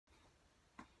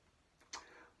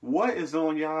What is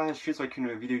on, guys? Just like in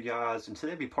the video, guys, and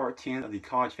today will be part 10 of the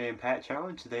College Fan Pack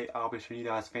Challenge. Today I'll be showing you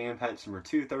guys fan packs number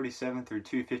 237 through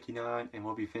 259, and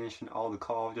we'll be finishing all the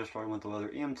colleges starting with the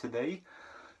letter M today.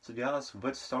 So guys,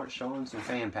 let's start showing some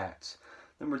fan packs.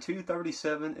 Number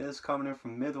 237 is coming in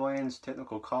from Midlands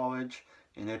Technical College,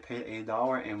 and they paid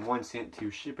 $1.01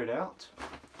 to ship it out.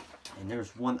 And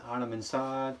there's one item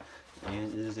inside,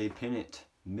 and it is a pennant.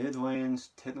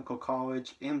 Midlands Technical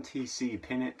College MTC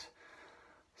pennant.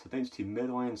 So thanks to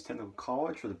Midlands Technical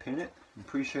College for the pennant.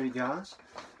 Appreciate it, guys.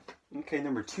 Okay,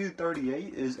 number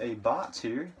 238 is a box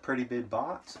here. Pretty big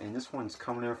box. And this one's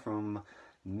coming in from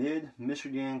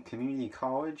Mid-Michigan Community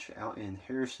College out in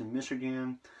Harrison,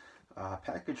 Michigan.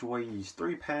 Package weighs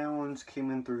 3 pounds.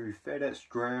 Came in through FedEx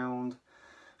Ground.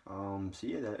 So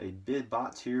yeah, a big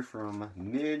box here from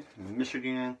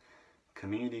Mid-Michigan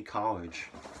Community College.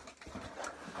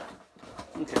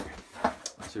 Okay.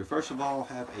 So first of all,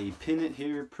 have a pennant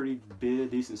here, pretty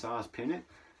big, decent sized pennant.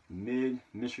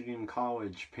 Mid-Michigan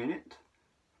College pennant.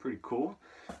 Pretty cool.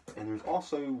 And there's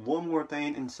also one more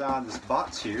thing inside this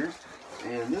box here.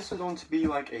 And this is going to be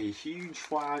like a huge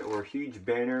flag or a huge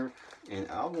banner. And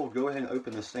I will go ahead and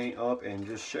open this thing up and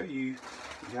just show you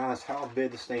guys how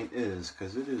big this thing is.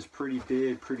 Because it is pretty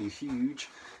big, pretty huge.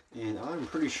 And I'm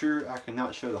pretty sure I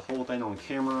cannot show the whole thing on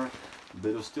camera, but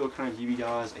it'll still kind of give you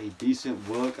guys a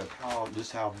decent look of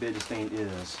just how big this thing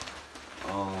is.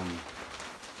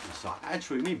 So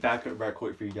actually, let me back up right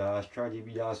quick for you guys. Try to give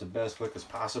you guys the best look as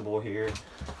possible here.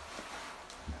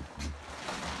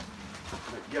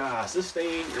 But guys, this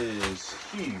thing is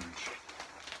huge.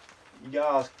 You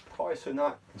guys probably still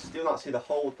not see the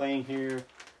whole thing here,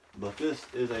 but this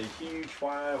is a huge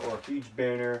flag or a huge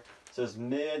banner. It says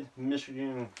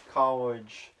Mid-Michigan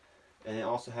College, and it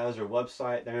also has their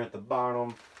website there at the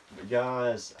bottom. But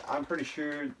guys, I'm pretty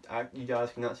sure you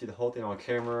guys cannot see the whole thing on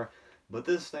camera, but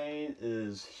this thing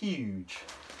is huge.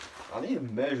 I need to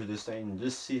measure this thing and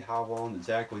just see how long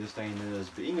exactly this thing is.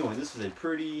 But anyway, this is a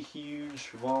pretty huge,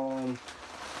 long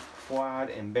flag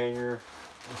and banner.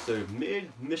 So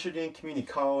Mid-Michigan Community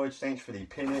College, thanks for the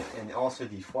pennant and also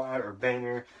the flag or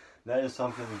banner. That is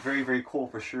something very, very cool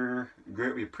for sure.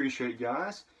 Greatly appreciate it,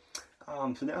 guys.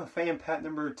 So now fan pack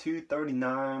number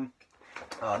 239.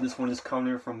 This one is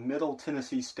coming from Middle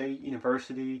Tennessee State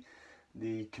University,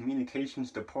 the communications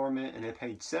department, and they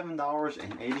paid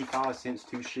 $7.85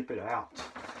 to ship it out.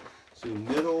 So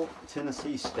Middle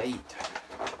Tennessee State.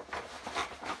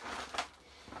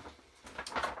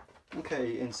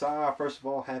 Okay, inside, first of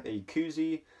all, have a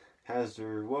koozie. Has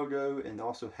their logo and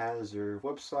also has their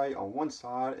website on one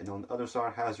side, and on the other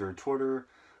side has their Twitter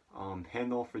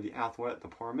handle for the athletic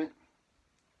department.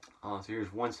 So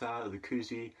here's one side of the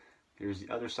koozie. Here's the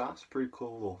other side. It's a pretty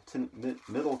cool little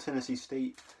Middle Tennessee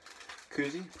State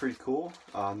koozie. Pretty cool.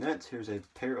 Next, here's a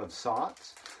pair of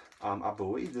socks. I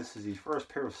believe this is the first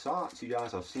pair of socks you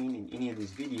guys have seen in any of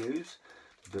these videos.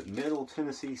 The Middle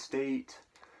Tennessee State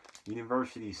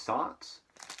University socks.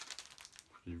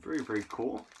 Which is very, very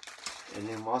cool. And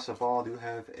then last of all, I do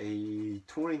have a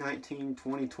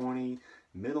 2019-2020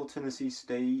 Middle Tennessee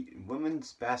State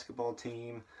women's basketball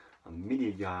team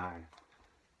media guide.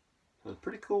 So it's a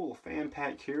pretty cool fan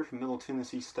pack here from Middle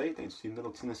Tennessee State. Thanks to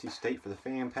Middle Tennessee State for the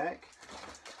fan pack.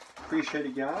 Appreciate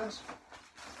it, guys.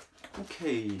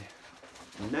 Okay,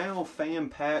 now fan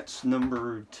packs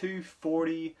number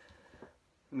 240.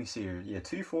 Let me see here. Yeah,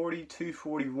 240,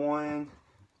 241.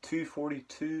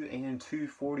 242 and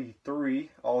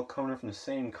 243, all coming from the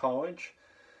same college,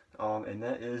 and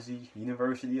that is the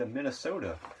University of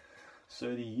Minnesota.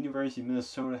 So the University of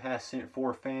Minnesota has sent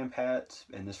 4 fan packs,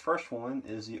 and this first one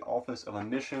is the Office of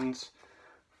Admissions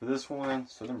for this one.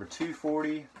 So number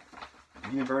 240,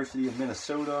 University of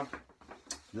Minnesota.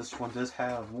 This one does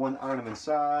have one item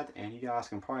inside, and you guys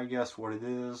can probably guess what it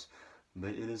is,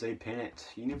 but it is a pennant.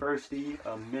 University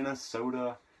of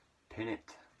Minnesota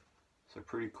pennant. So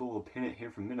pretty cool pennant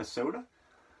here from Minnesota.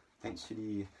 Thanks to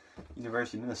the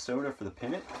University of Minnesota for the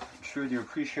pennant. I'm sure you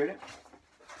appreciate it.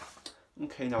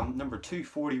 Okay, now number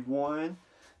 241.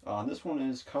 This one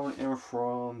is coming in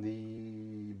from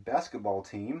the basketball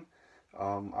team.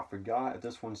 I forgot if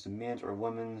this one's the men's or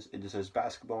women's. It just says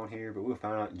basketball in here, but we'll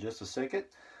find out in just a second.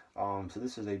 So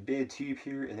this is a big tube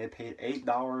here, and they paid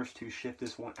 $8 to ship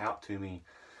this one out to me.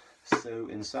 So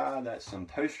inside, that's some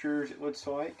posters, it looks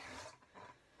like.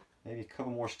 Maybe a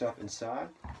couple more stuff inside.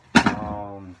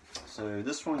 So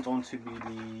this one's going to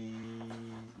be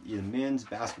the men's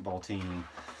basketball team.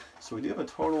 So we do have a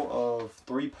total of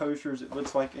 3 posters, it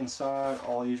looks like, inside.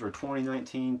 All these are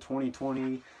 2019,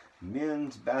 2020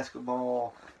 men's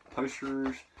basketball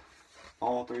posters.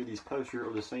 All 3 of these posters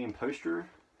are the same poster.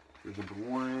 Here's number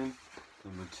 1,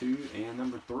 number 2, and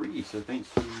number 3. So thanks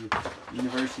to the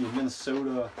University of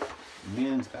Minnesota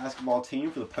men's basketball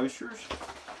team for the posters.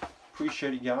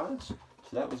 Appreciate it, guys.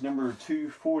 So that was number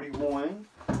 241.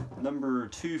 Number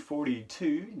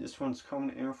 242. This one's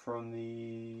coming in from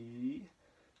the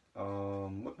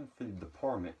looking for the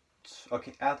department.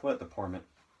 Okay, athletic department.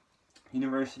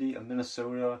 University of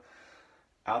Minnesota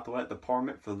athletic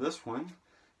department for this one.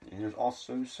 And there's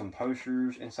also some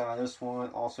posters inside this one.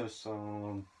 Also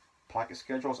some pocket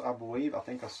schedules, I believe. I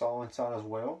think I saw inside as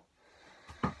well.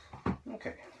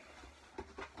 Okay.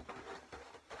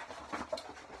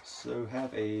 So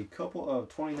have a couple of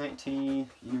 2019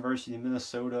 University of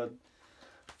Minnesota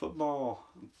football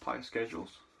pocket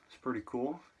schedules. It's pretty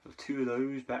cool. There's 2 of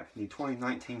those back from the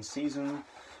 2019 season.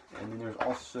 And then there's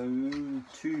also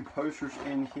 2 posters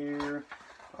in here.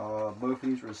 Both of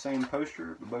these are the same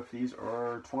poster, but both of these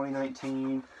are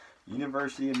 2019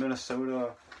 University of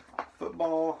Minnesota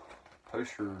football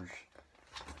posters.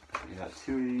 We got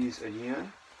 2 of these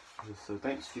again. So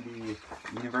thanks to the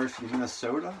University of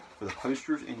Minnesota for the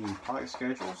posters and the pocket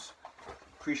schedules.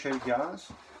 Appreciate it,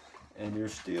 guys. And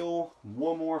there's still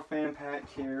one more fan pack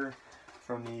here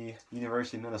from the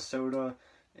University of Minnesota.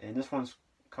 And this one's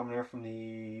coming there from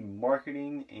the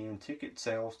marketing and ticket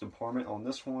sales department. On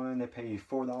this one, they pay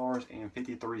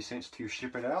 $4.53 to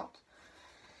ship it out.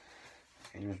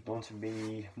 And there's going to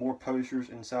be more posters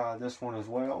inside this one as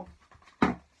well.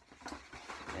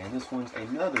 And this one's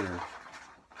another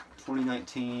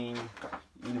 2019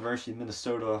 University of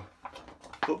Minnesota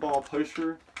football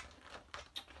poster.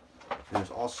 There's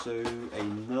also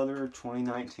another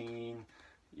 2019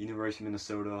 University of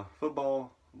Minnesota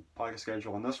football pocket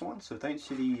schedule on this one. So thanks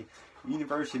to the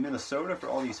University of Minnesota for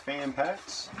all these fan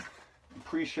packs.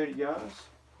 Appreciate it, guys.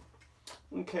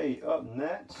 Okay, up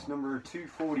next, number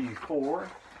 244.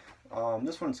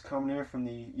 This one's coming in from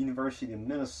the University of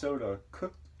Minnesota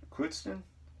Crookston.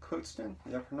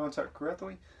 Did I pronounce that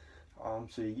correctly?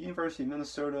 So the University of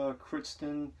Minnesota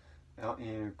Crookston, out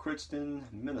in Crookston,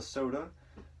 Minnesota.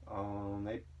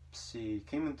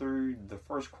 Came in through the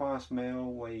first class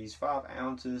mail, weighs 5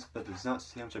 ounces, but does not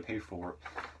say how much I paid for it.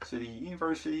 So the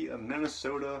University of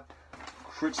Minnesota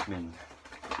Crookston.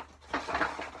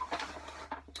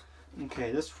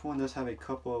 Okay, this one does have a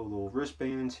couple of little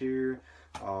wristbands here.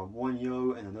 One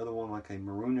yellow and another one like a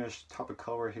maroonish type of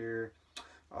color here.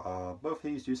 Both of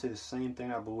these do say the same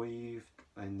thing, I believe.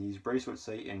 And these bracelets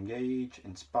say engage,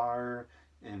 inspire,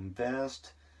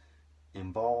 invest,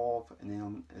 involve, and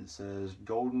then it says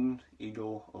Golden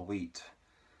Eagle Elite.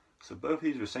 So both of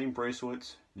these are the same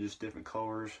bracelets, just different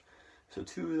colors. So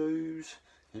 2 of those.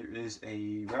 Here is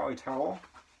a rally towel.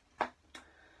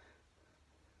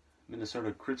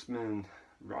 Minnesota Crookston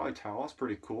rally towel. It's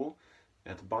pretty cool.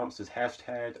 At the bottom it says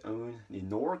hashtag own the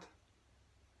North.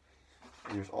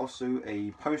 And there's also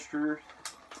a poster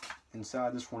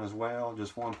inside this one as well.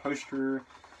 Just one poster.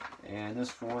 And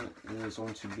this one is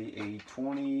going to be a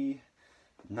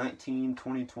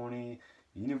 2019-2020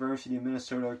 University of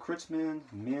Minnesota Crookston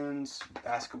men's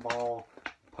basketball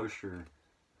poster.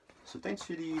 So thanks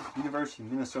to the University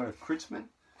of Minnesota Crookston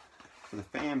for the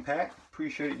fan pack.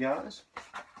 Appreciate it, guys.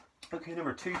 Okay,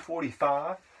 number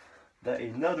 245.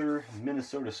 Another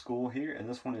Minnesota school here, and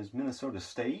this one is Minnesota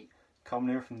State. Coming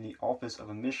there from the Office of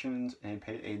Admissions, and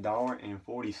paid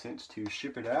 $1.40 to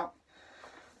ship it out.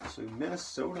 So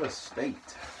Minnesota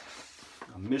State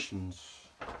admissions.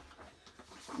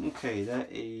 Okay, that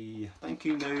a thank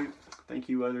you note, thank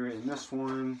you letter in this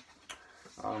one.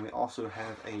 We also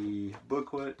have a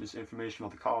booklet, just information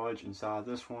about the college inside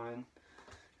this one.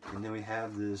 And then we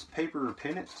have this paper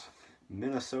pennant,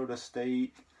 Minnesota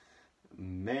State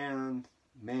Mankato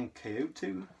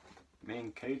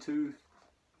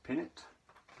pennant,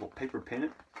 little paper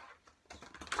pennant.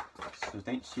 So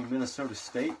thanks to Minnesota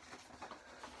State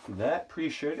for that,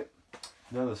 appreciate it.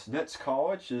 Now this next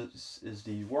college is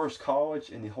the worst college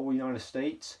in the whole United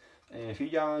States. And if you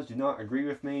guys do not agree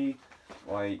with me,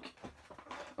 like,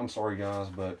 I'm sorry guys,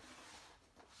 but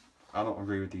I don't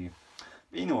agree with you.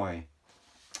 But anyway,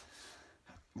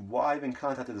 why I even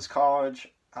contacted this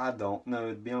college, I don't know,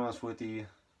 to be honest with you.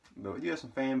 But we do have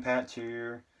some fan packs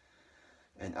here.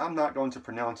 And I'm not going to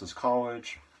pronounce this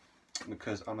college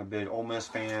because I'm a big Ole Miss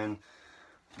fan.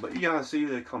 But you guys see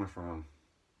where they're coming from.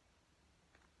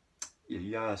 Yeah,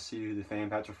 you guys see who the fan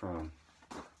packs are from.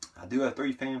 I do have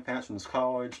 3 fan packs from this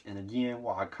college. And again,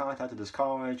 why I contacted this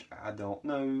college, I don't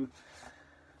know.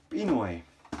 But anyway,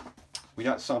 we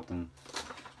got something.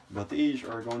 But these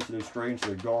are going to go straight into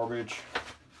the garbage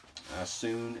as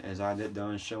soon as I get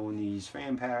done showing these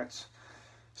fan packs.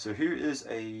 So here is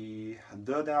a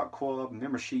Dugout Club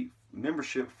membership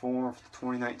membership form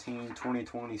for the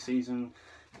 2019-2020 season.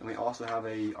 And we also have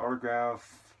a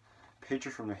autograph picture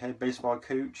from their head baseball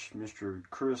coach, Mr.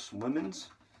 Chris Lemons.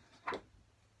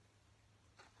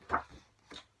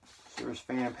 So there's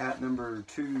fan pack number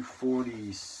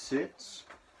 246.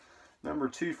 Number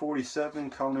 247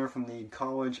 coming there from the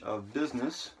College of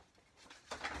Business.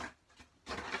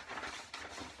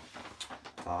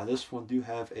 This one do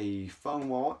have a phone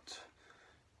wallet.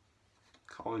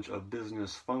 College of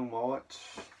Business phone wallet.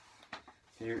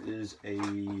 Here is a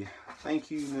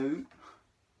thank you note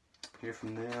here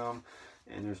from them,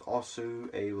 and there's also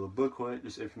a little booklet,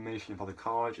 just information about the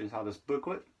college inside this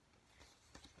booklet.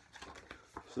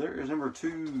 So there is number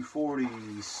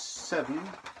 247.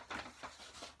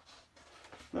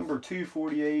 Number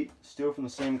 248, still from the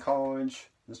same college.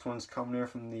 This one's coming there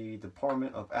from the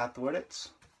Department of Athletics.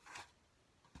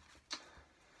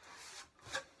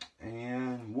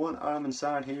 And one item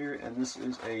inside here, and this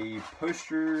is a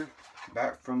poster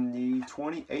back from the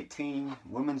 2018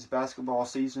 women's basketball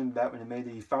season, back when they made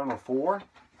the Final Four.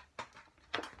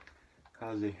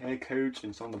 Has the head coach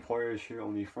and some of the players here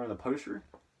on the front of the poster.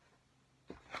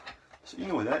 So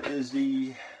anyway, that is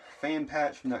the fan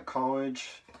patch from that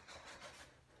college.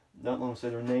 Not long to say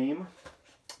their name.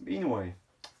 But anyway,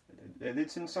 they did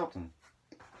send something.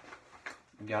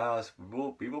 Guys,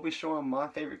 we will be showing my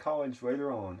favorite college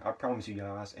later on. I promise you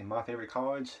guys. And my favorite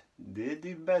college did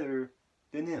do better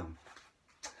than them.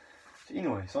 So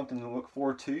anyway, something to look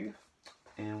forward to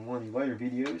in one of the later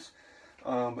videos.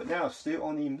 But now, still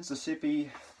on the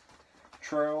Mississippi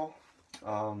Trail.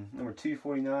 Number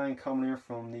 249 coming in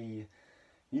from the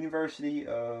University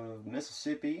of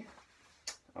Mississippi.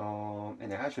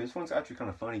 And actually, this one's actually kind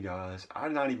of funny, guys. I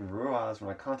did not even realize when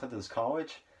I contacted this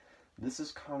college, this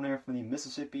is coming in from the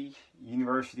Mississippi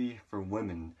University for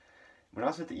Women. When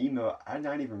I sent the email, I did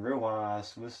not even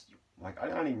realize this. Like, I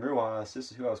did not even realize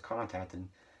this is who I was contacting.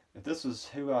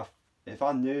 If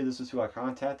I knew this is who I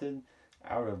contacted,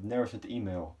 I would have never sent the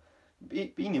email.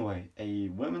 But anyway, a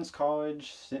women's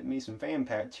college sent me some fan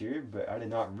packs here, but I did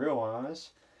not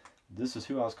realize this is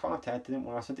who I was contacting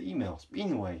when I sent the emails. But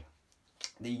anyway,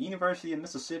 the University of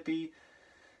Mississippi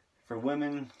for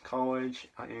Women College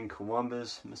in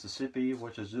Columbus, Mississippi,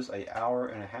 which is just an hour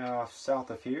and a half south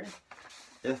of here,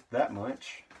 if that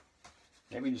much.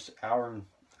 Maybe just hour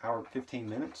 15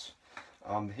 minutes.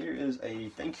 Here is a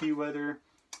thank you letter,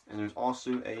 and there's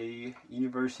also a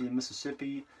University of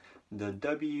Mississippi, the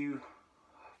W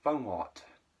phone wallet.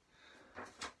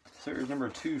 So here's number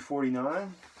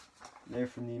 249. They're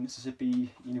from the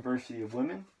Mississippi University of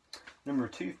Women. Number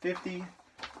 250,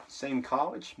 same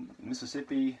college,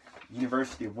 Mississippi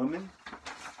University of Women.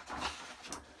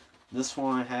 This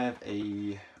one I have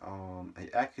a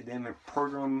academic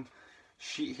program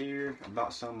sheet here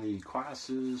about some of the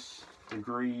classes,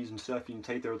 degrees, and stuff you can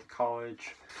take there at the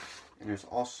college. And there's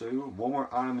also one more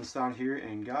item inside here,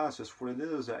 and guys, that's what it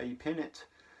is, a pennant.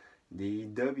 The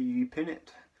W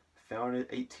pennant,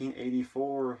 founded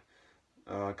 1884,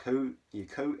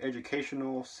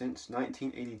 co-educational since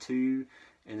 1982,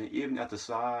 and then even at the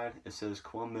side it says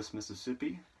Columbus,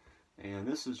 Mississippi. And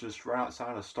this is just right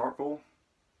outside of Starkville,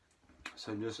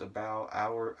 so just about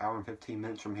hour and 15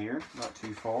 minutes from here, not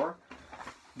too far.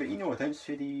 But you know what, thanks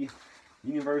to the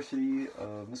University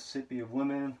of Mississippi of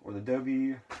Women, or the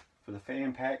W, for the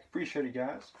fan pack. Appreciate it,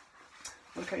 guys.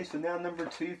 Okay, so now number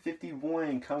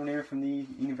 251 coming in from the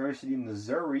University of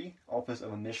Missouri Office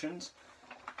of Admissions.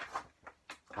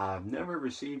 I've never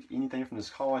received anything from this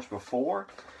college before,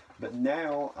 but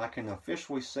now I can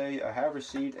officially say I have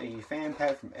received a fan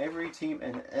pack from every team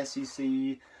in the SEC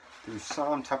through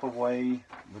some type of way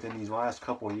within these last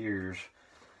couple of years.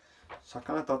 So I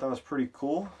kind of thought that was pretty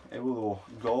cool. A little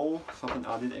goal, something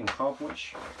I didn't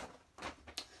accomplish.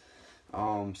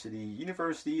 So the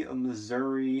University of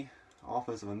Missouri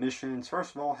Office of Admissions,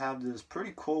 first of all, have this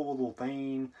pretty cool little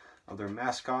thing of their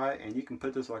mascot, and you can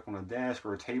put this like on a desk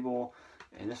or a table,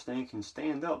 and this thing can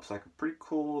stand up. It's like a pretty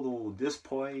cool little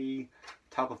display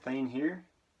type of thing here.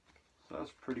 So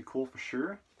that's pretty cool for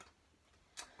sure.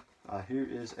 Here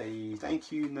is a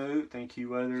thank you note, thank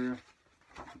you letter.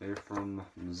 They're from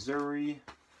Missouri.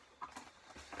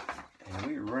 And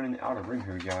we're running out of room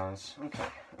here, guys. Okay.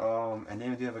 And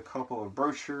then we do have a couple of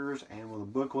brochures and little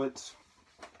booklets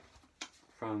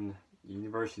from the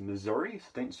University of Missouri. So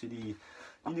thanks to the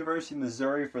University of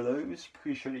Missouri for those.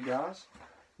 Appreciate it, guys.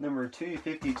 Number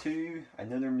 252,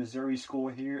 another Missouri school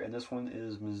here, and this one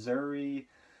is Missouri,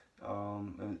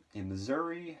 in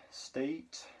Missouri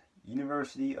State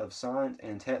University of Science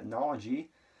and Technology,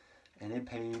 and they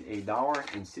paid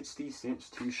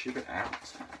 $1.60 to ship it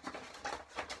out.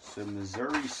 So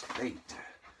Missouri State.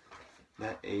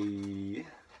 that a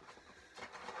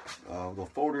little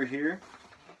folder here.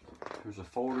 There's a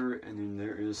folder, and then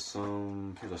there is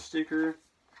here's a sticker,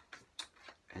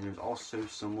 and there's also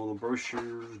some little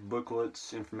brochures,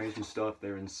 booklets, information stuff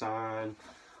there inside.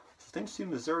 So thanks to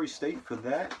Missouri State for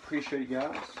that. Appreciate it,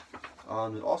 guys.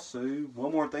 There's also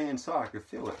one more thing inside. I can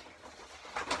feel it,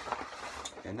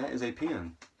 and that is a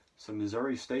pen. So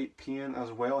Missouri State pen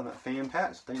as well in that fan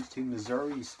pack. So thanks to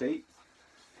Missouri State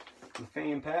for the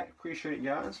fan pack. Appreciate it,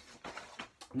 guys.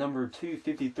 Number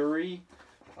 253.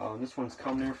 This one's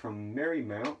coming in from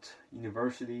Marymount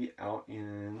University out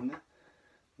in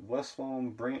West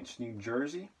Long Branch, New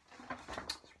Jersey.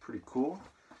 It's pretty cool.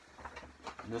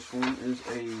 And this one is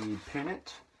a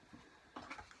pennant.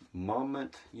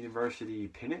 Monmouth University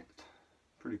pennant.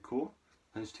 Pretty cool.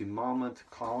 Thanks to Monmouth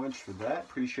College for that.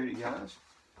 Appreciate it, guys.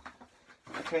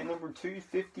 Okay, number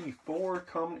 254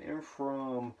 coming in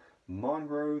from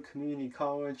Monroe Community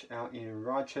College out in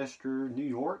Rochester, New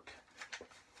York.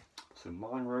 So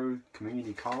Monroe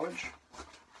Community College.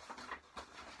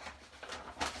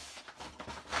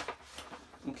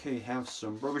 Okay, have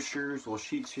some brochures, little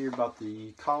sheets here about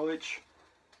the college.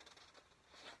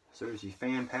 So there's the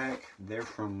fan pack. They're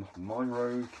from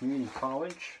Monroe Community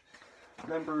College.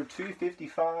 Number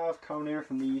 255 coming in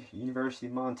from the University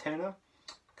of Montana.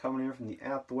 Coming in from the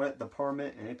athletic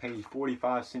department, and they paid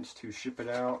 45 cents to ship it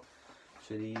out.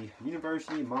 So the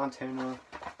University of Montana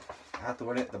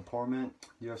athletic department.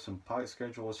 You have some pocket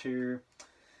schedules here.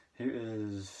 Here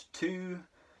is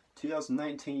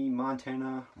 2019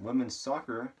 Montana women's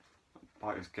soccer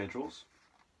pocket schedules.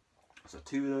 So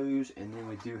 2 of those, and then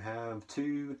we do have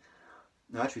three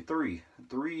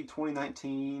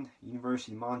 2019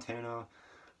 University of Montana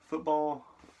football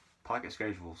pocket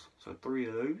schedules. So 3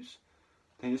 of those.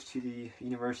 Thanks to the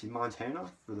University of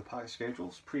Montana for the pocket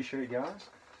schedules. Appreciate it, guys.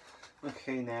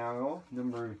 Okay, now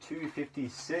number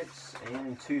 256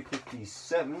 and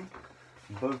 257,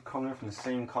 both coming from the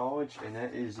same college, and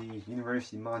that is the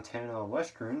University of Montana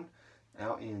Western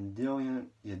out in Dillon,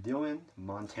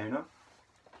 Montana.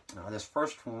 This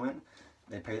first one,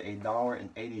 they paid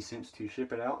 $1.80 to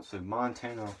ship it out. So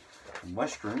Montana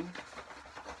Western.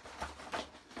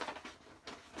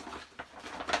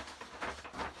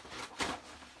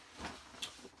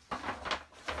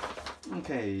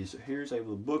 Okay, so here's a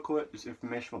little booklet. There's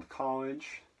information about the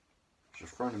college. There's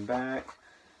a front and back.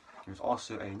 There's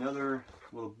also another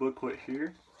little booklet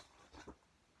here.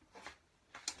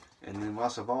 And then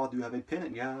last of all, I do have a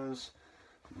pennant, guys.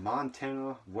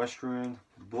 Montana Western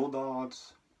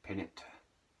Bulldogs pennant.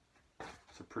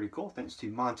 So pretty cool. Thanks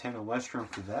to Montana Western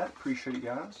for that. Appreciate it,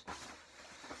 guys.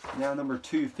 Now number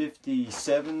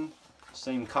 257.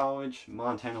 Same college,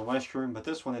 Montana Western, but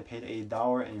this one they paid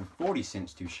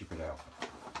 $1.40 to ship it out.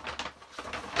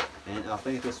 And I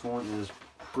think this one is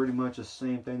pretty much the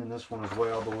same thing in this one as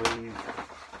well, I believe.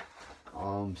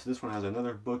 So this one has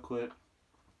another booklet,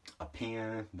 a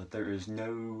pen, but there is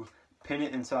no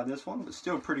pennant inside this one, but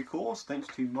still pretty cool. So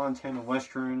thanks to Montana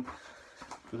Western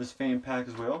for this fan pack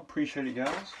as well. Appreciate it,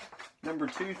 guys. Number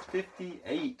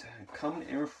 258, coming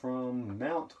in from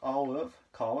Mount Olive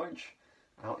College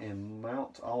out in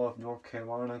Mount Olive, North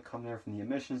Carolina, coming there from the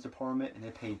admissions department, and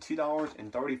they paid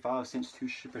 $2.35 to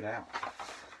ship it out.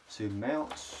 So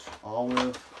Mount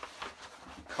Olive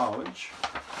College.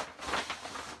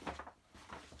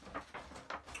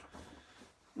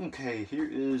 Okay, here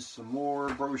is some more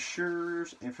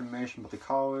brochures, information about the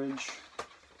college.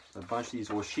 A bunch of these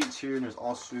little sheets here, and there's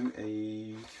also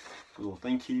a little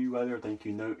thank you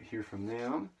note here from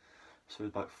them. So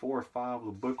there's about 4 or 5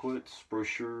 little booklets,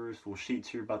 brochures, little sheets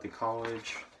here about the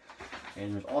college.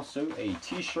 And there's also a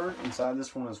t-shirt inside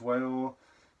this one as well.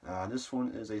 This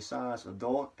one is a size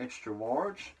adult, extra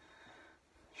large.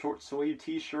 Short sleeve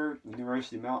t-shirt,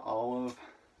 University of Mount Olive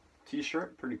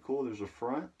t-shirt. Pretty cool. There's a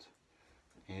front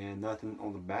and nothing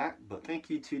on the back. But thank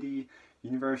you to the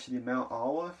University of Mount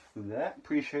Olive for that.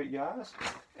 Appreciate it, guys.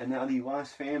 And now the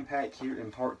last fan pack here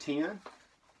in part 10.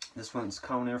 This one's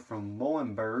coming in from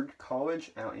Muhlenberg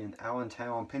College out in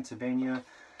Allentown, Pennsylvania.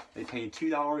 They paid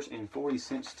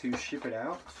 $2.40 to ship it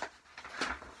out.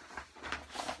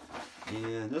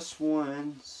 And this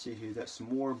one, let's see here, that's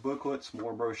some more booklets,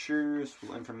 more brochures,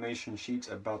 little information sheets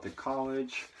about the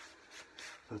college.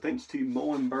 So thanks to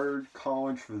Muhlenberg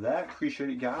College for that.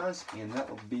 Appreciate it, guys. And that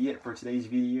will be it for today's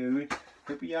video.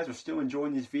 Hope you guys are still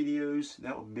enjoying these videos.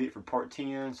 That will be it for part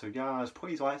 10. So guys,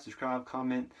 please like, subscribe,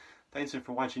 comment. Thanks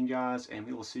for watching, guys, and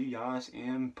we will see you guys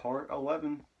in part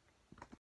 11.